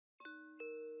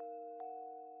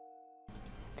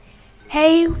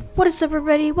Hey, what is up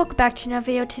everybody? Welcome back to another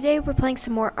video. Today we're playing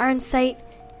some more Ironsight.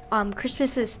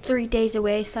 Christmas is 3 days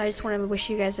away, so I just want to wish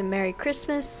you guys a Merry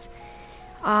Christmas.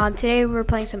 Today we're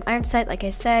playing some Ironsight, like I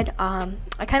said.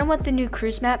 I kind of want the new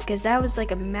cruise map because that was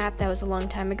like a map that was a long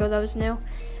time ago that was new.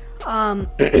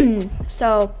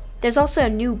 So there's also a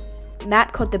new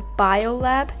map called the Bio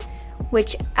Lab,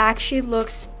 which actually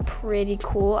looks pretty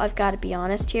cool. I've got to be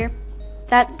honest here.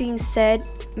 That being said,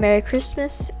 Merry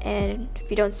Christmas, and if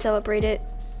you don't celebrate it,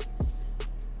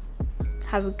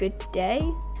 have a good day.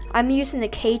 I'm using the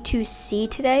K2C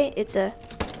today. It's a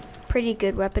pretty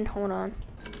good weapon. Hold on.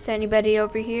 Is there anybody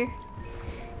over here?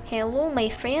 Hello, my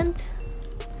friend.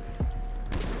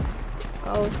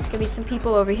 Oh, there's gonna be some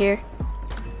people over here.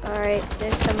 Alright,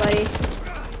 there's somebody.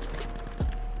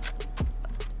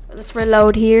 Let's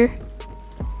reload here.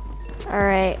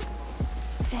 Alright.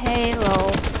 Hello.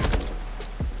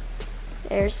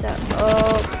 There's some.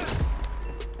 Oh.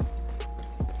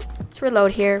 Let's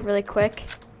reload here really quick.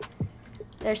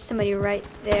 There's somebody right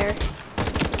there.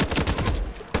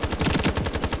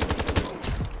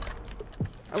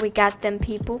 Oh, we got them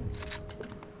people.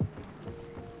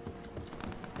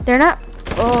 They're not.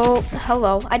 Oh,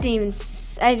 hello. I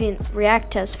didn't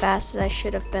react as fast as I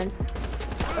should have been.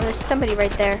 Oh, there's somebody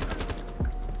right there.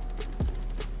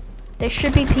 There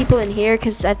should be people in here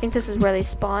because I think this is where they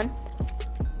spawn.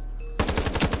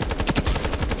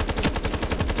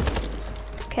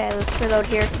 Okay, let's reload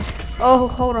here. Oh,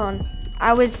 hold on.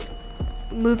 I was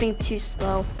moving too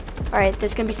slow. Alright,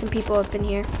 there's gonna be some people up in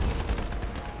here.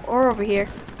 Or over here.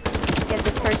 Let's get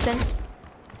this person.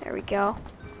 There we go.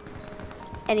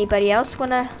 Anybody else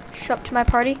wanna show up to my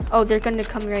party? Oh, they're gonna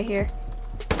come right here.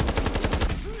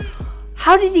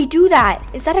 How did he do that?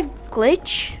 Is that a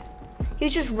glitch? He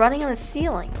was just running on the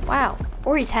ceiling. Wow.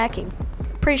 Or he's hacking.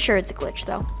 Pretty sure it's a glitch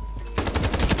though.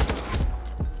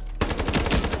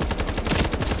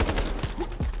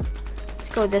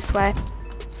 Go this way.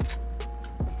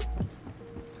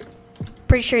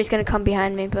 Pretty sure he's gonna come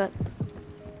behind me, but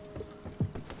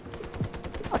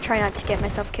I'll try not to get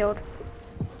myself killed.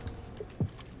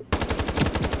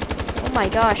 Oh my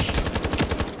gosh.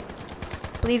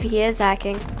 I believe he is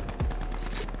hacking.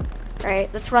 Alright,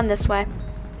 let's run this way.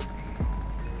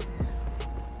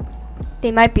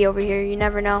 They might be over here, you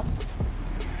never know.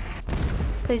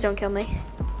 Please don't kill me.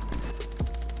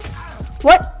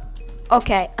 What?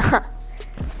 Okay.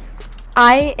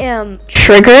 I am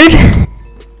triggered.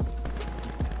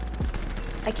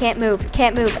 I can't move. I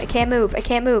can't move. I can't move. I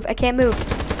can't move. I can't move.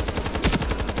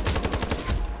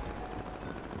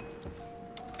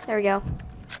 There we go.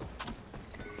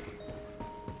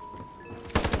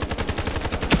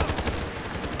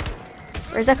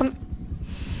 Where's that come?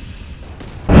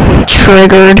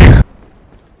 Triggered.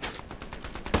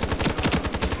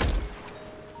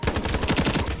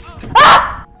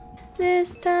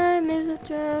 This time it was the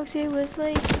drugs he was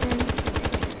lacing.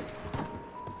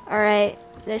 Alright,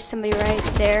 there's somebody right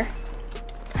there.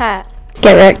 Ha,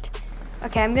 get wrecked.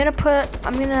 Okay, I'm gonna.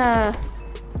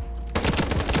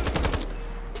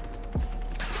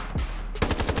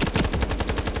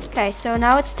 Okay, so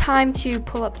now it's time to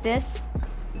pull up this.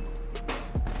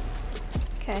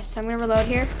 Okay, so I'm gonna reload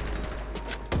here.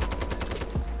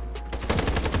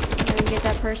 I'm gonna get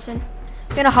that person.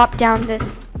 I'm gonna hop down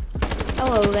this.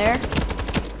 Hello there.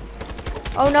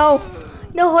 Oh no!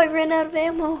 No, I ran out of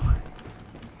ammo.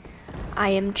 I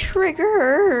am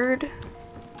triggered.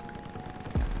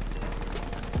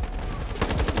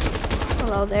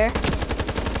 Hello there.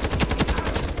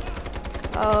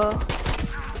 Oh.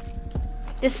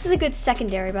 This is a good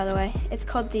secondary, by the way. It's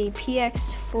called the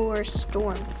PX4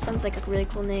 Storm. Sounds like a really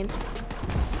cool name.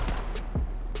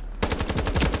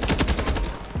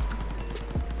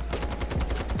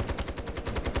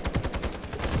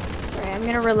 I'm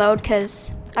gonna reload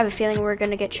because I have a feeling we're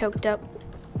gonna get choked up.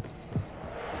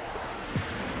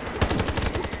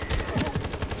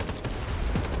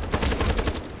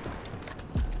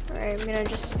 Alright, I'm gonna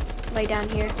just lay down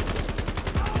here.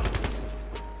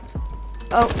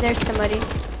 Oh, there's somebody.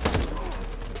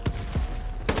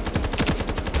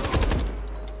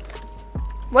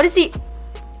 What is he?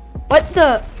 What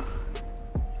the?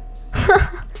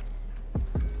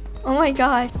 Oh my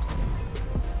god.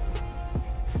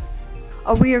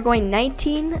 Oh, we are going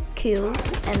 19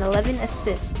 kills and 11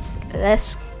 assists.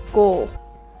 Let's go.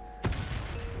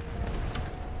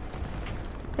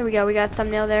 There we go. We got a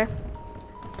thumbnail there.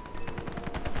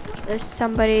 There's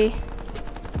somebody.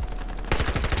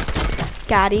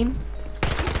 Got him.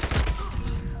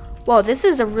 Whoa, this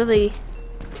is a really.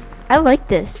 I like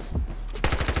this.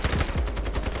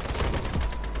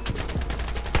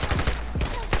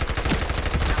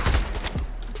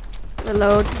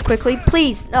 Reload quickly,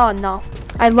 please. Oh no.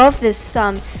 I love this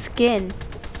skin,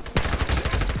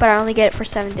 but I only get it for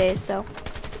 7 days, so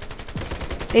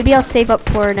maybe I'll save up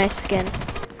for a nice skin.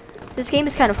 This game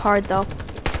is kind of hard though.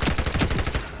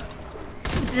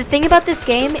 The thing about this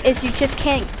game is you just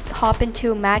can't hop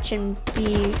into a match and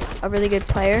be a really good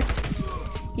player.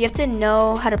 You have to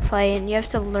know how to play, and you have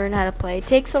to learn how to play. It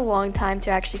takes a long time to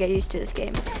actually get used to this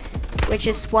game, which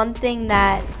is one thing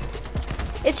that,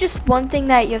 it's just one thing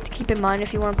that you have to keep in mind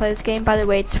if you want to play this game. By the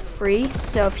way, it's free,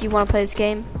 so if you want to play this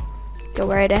game, go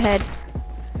right ahead.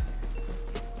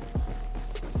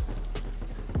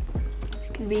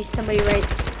 There's gonna be somebody right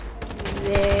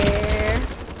there.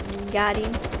 Got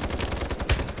him.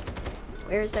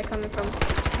 Where is that coming from?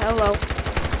 Hello.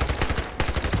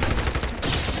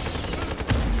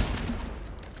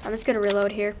 I'm just gonna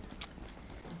reload here,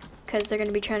 because they're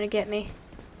gonna be trying to get me.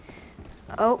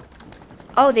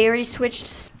 Oh, they already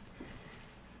switched.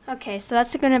 Okay, so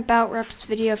that's the gonna about wraps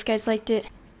video. If you guys liked it,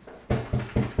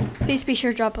 please be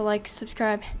sure to drop a like,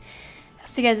 subscribe. I'll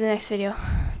see you guys in the next video.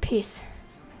 Peace.